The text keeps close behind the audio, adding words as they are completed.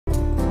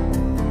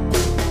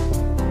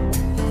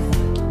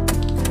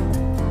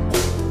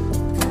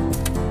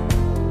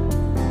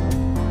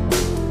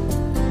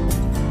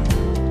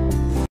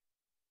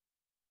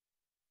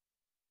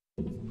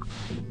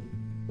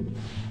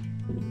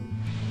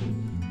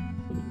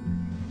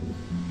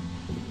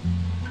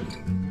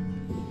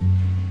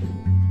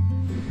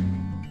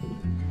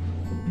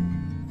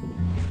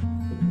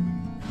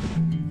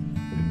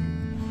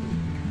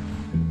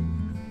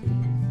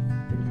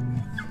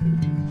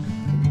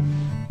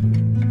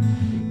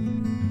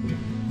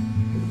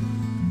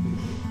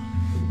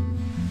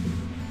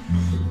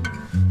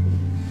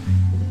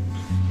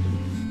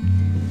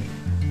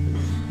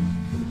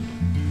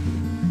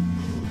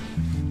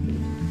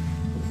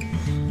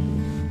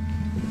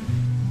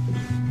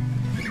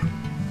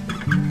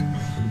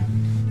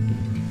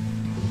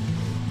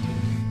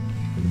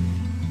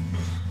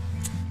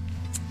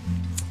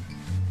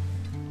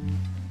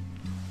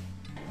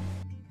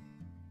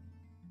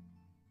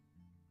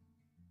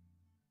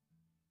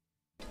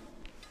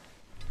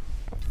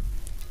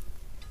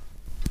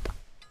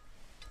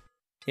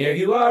Here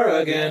you are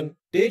again.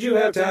 Did you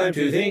have time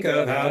to think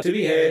of how to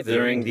behave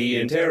during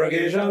the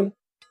interrogation?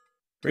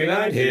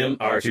 Remind him,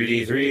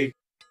 R2-D3.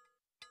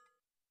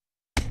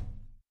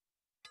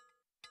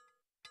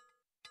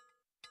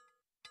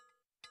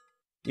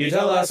 You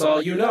tell us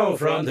all you know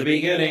from the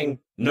beginning.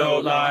 No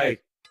lie.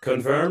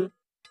 Confirm?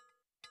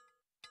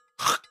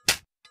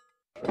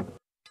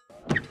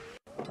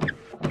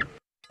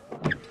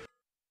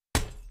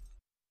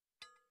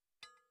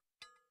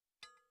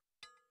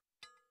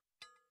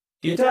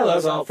 You tell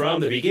us all from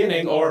the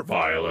beginning, or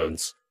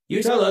violence.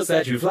 You tell us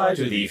that you fly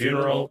to the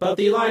funeral, but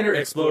the liner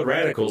explode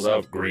radicals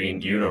of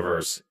green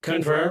universe.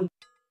 Confirm?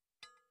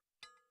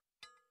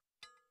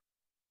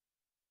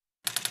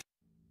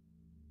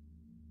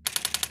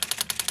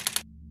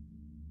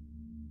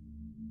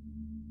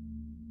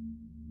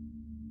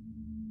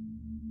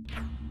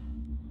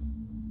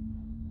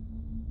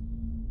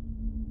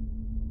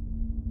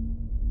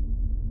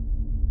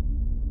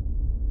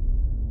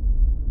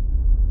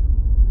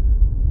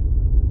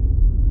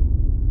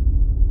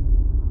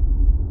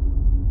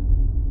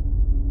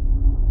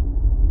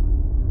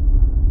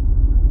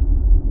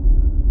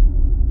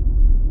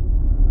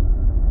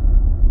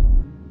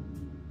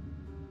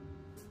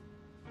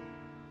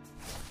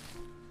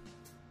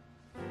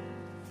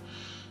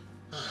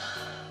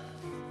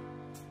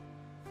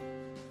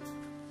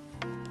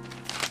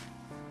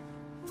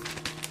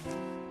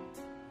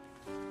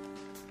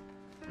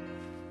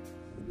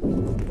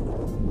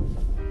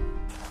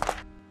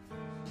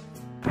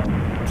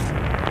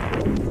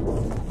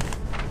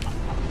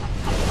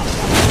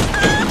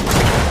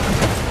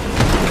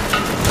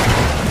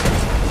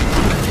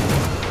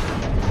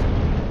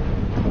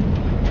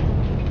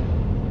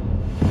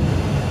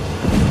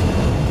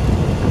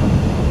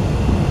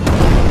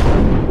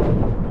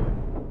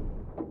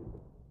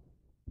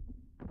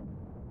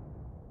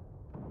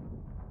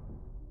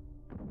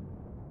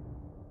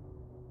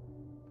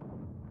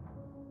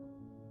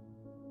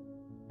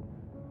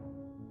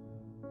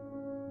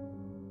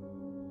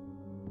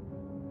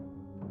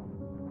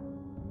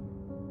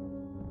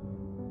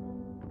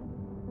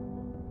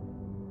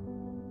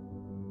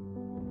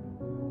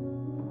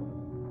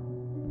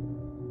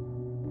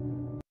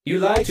 You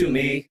lied to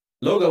me.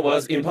 Logo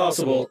was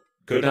impossible.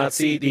 Could not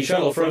see the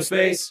shuttle from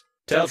space.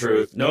 Tell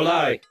truth, no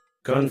lie.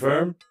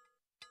 Confirm?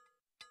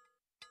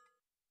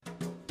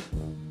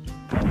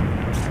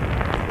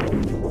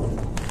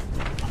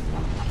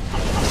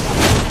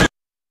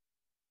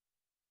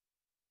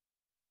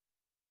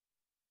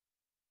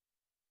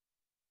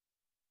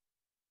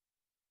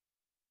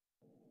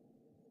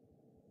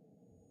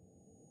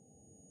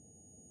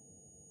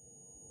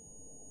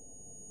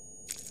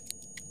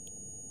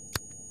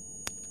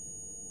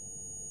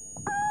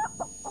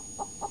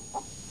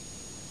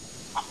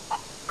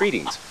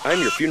 Greetings,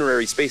 I'm your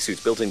funerary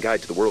spacesuit's built-in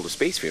guide to the world of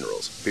space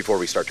funerals. Before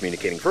we start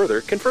communicating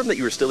further, confirm that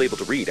you are still able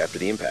to read after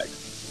the impact.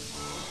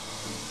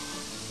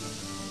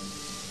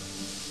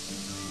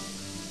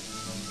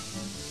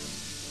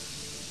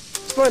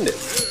 Splendid!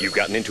 You've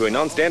gotten into a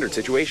non-standard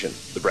situation.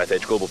 The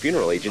Breathedge Global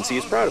Funeral Agency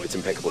is proud of its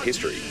impeccable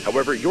history.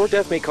 However, your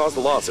death may cause the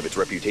loss of its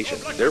reputation.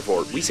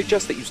 Therefore, we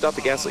suggest that you stop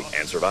the gas leak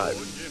and survive.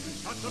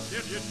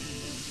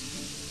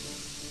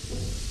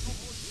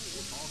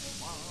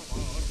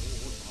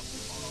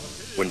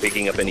 When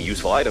picking up any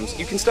useful items,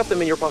 you can stuff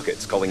them in your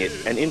pockets, calling it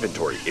an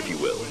inventory, if you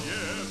will.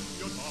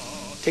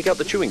 Take out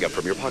the chewing gum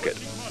from your pocket.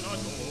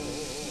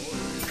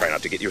 Try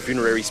not to get your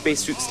funerary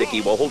spacesuit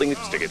sticky while holding it.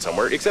 Stick it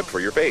somewhere except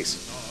for your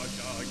face.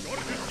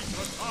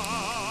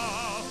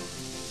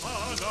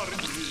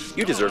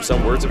 You deserve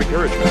some words of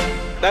encouragement.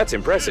 That's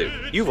impressive.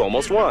 You've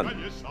almost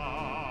won.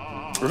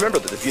 Remember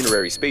that the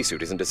funerary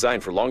spacesuit isn't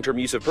designed for long-term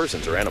use of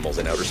persons or animals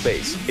in outer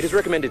space. It is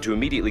recommended to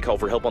immediately call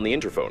for help on the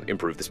interphone,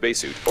 improve the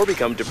spacesuit, or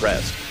become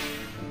depressed.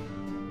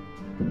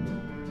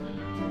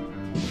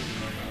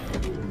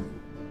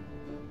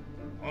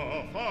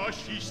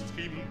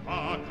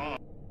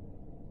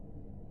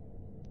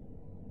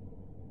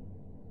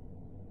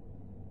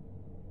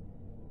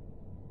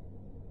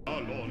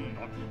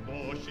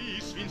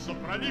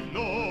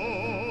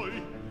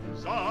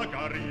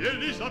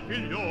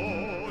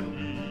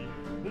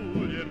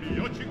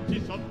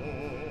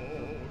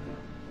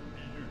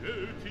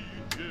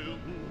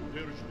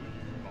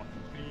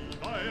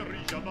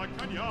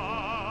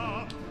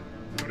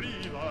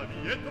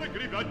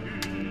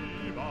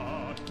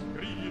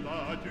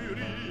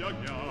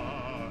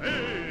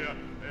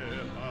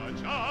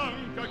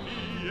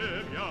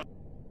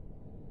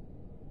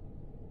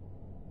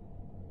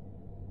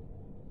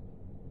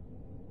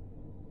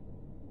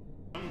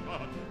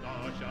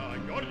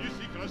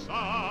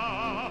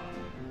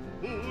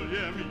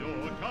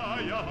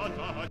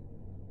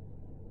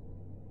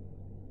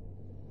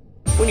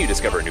 When you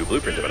discover a new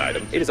blueprint of an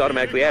item, it is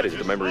automatically added to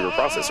the memory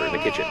reprocessor in the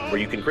kitchen, where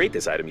you can create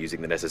this item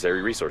using the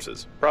necessary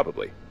resources.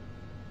 Probably.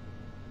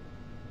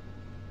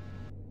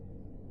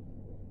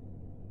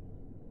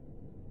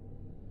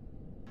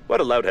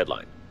 What a loud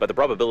headline, but the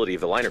probability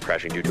of the liner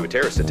crashing due to a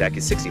terrorist attack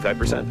is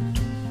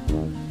 65%.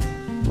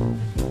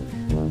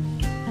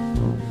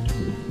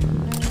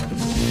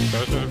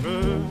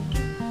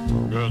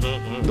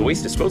 The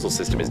waste disposal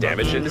system is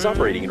damaged and is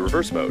operating in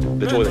reverse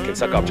mode. The toilet can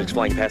suck objects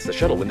flying past the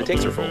shuttle when the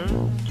tanks are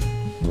full.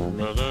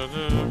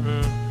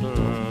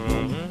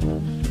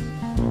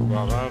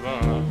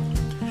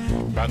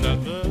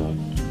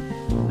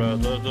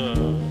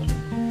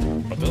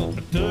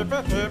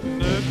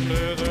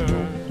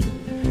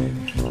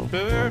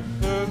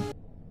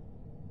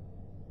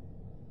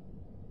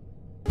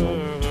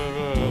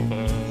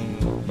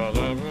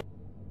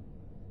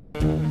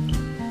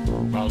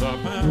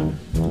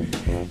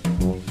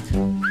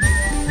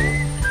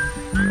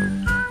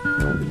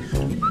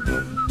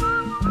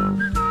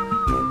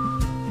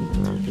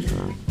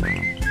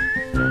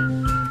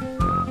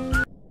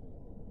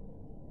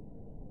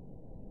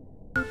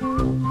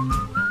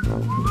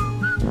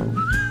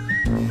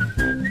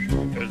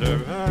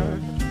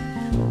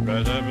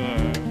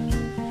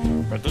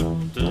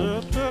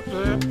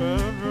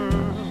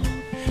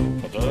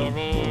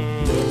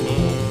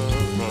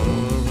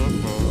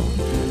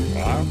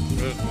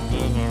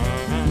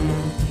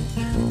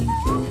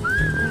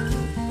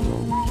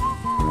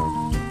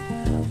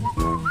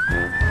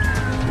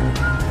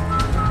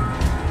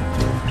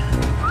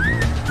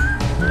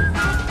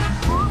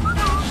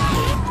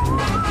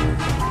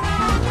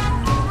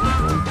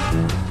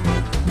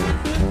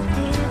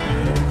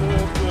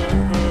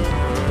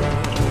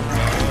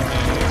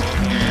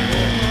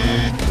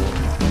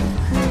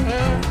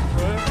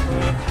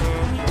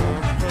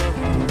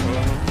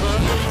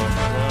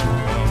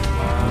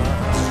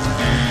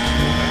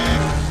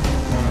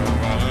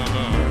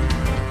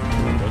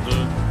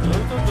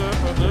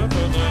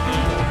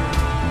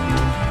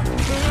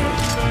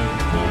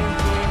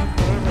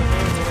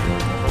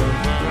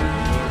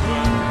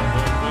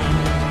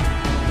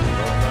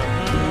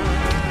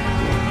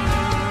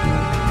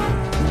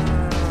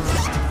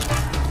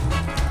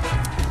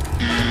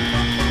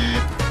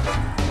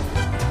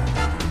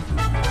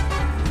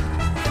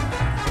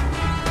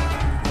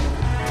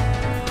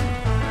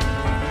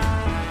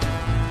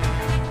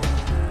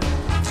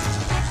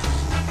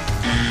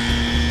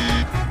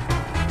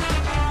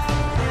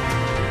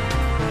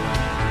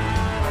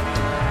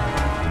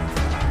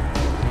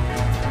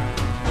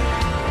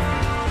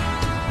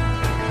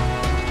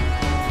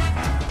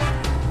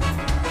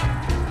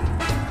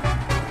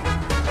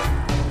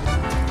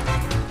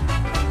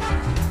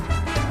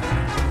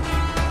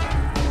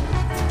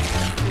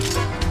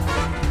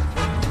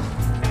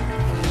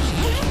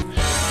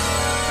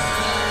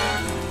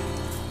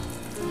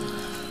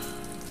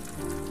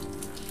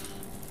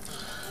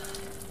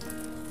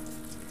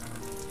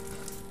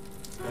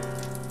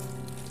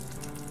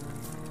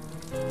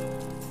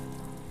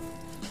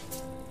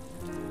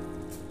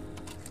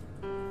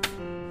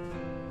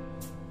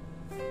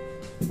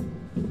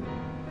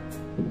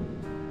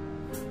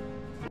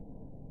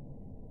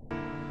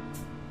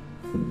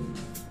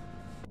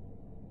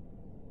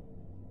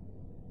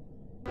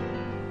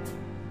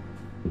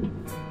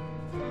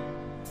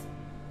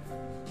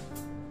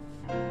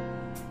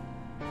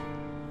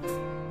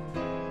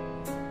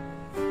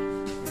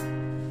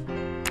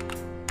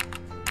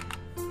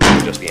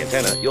 To adjust the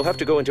antenna, you'll have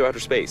to go into outer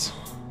space.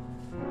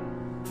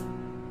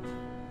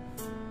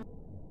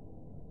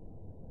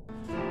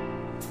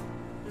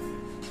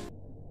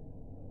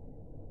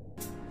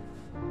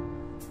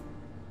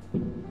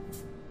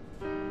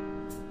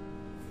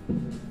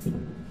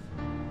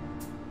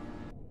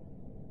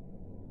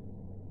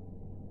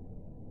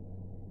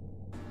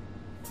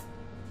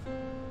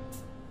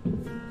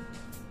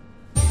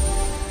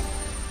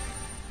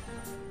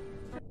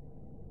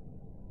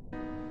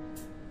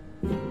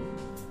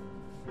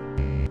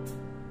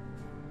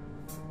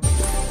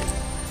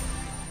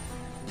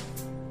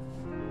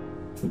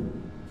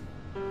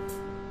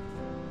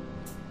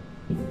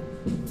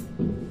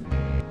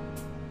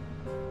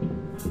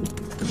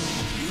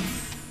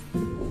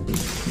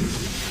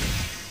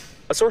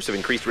 A source of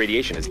increased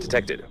radiation is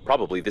detected.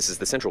 Probably this is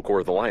the central core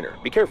of the liner.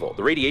 Be careful,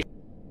 the radiation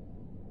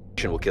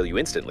will kill you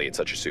instantly in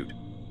such a suit.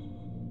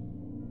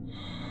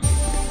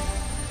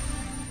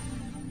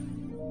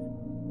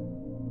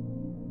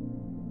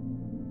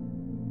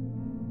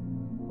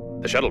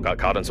 The shuttle got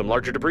caught on some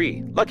larger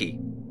debris. Lucky.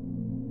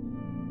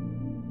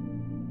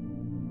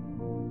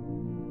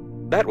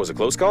 That was a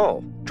close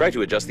call. Try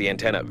to adjust the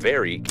antenna.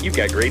 You've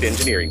got great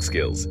engineering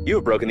skills. You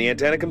have broken the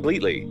antenna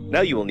completely.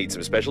 Now you will need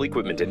some special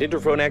equipment and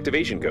interphone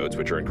activation codes,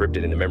 which are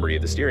encrypted in the memory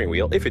of the steering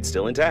wheel if it's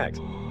still intact.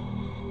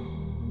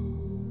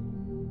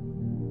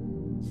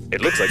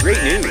 It looks like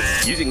great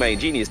news! Using my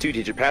ingenious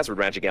 2-digit password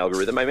matching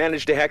algorithm, I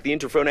managed to hack the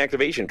interphone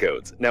activation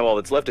codes. Now all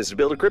that's left is to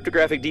build a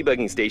cryptographic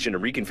debugging station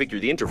and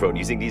reconfigure the interphone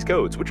using these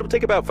codes, which will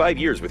take about 5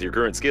 years with your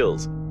current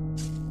skills.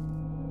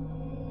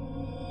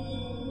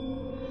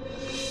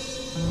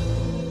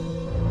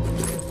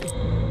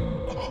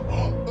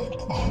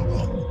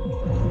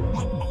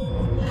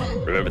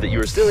 Remember that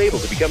you are still able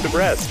to become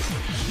depressed.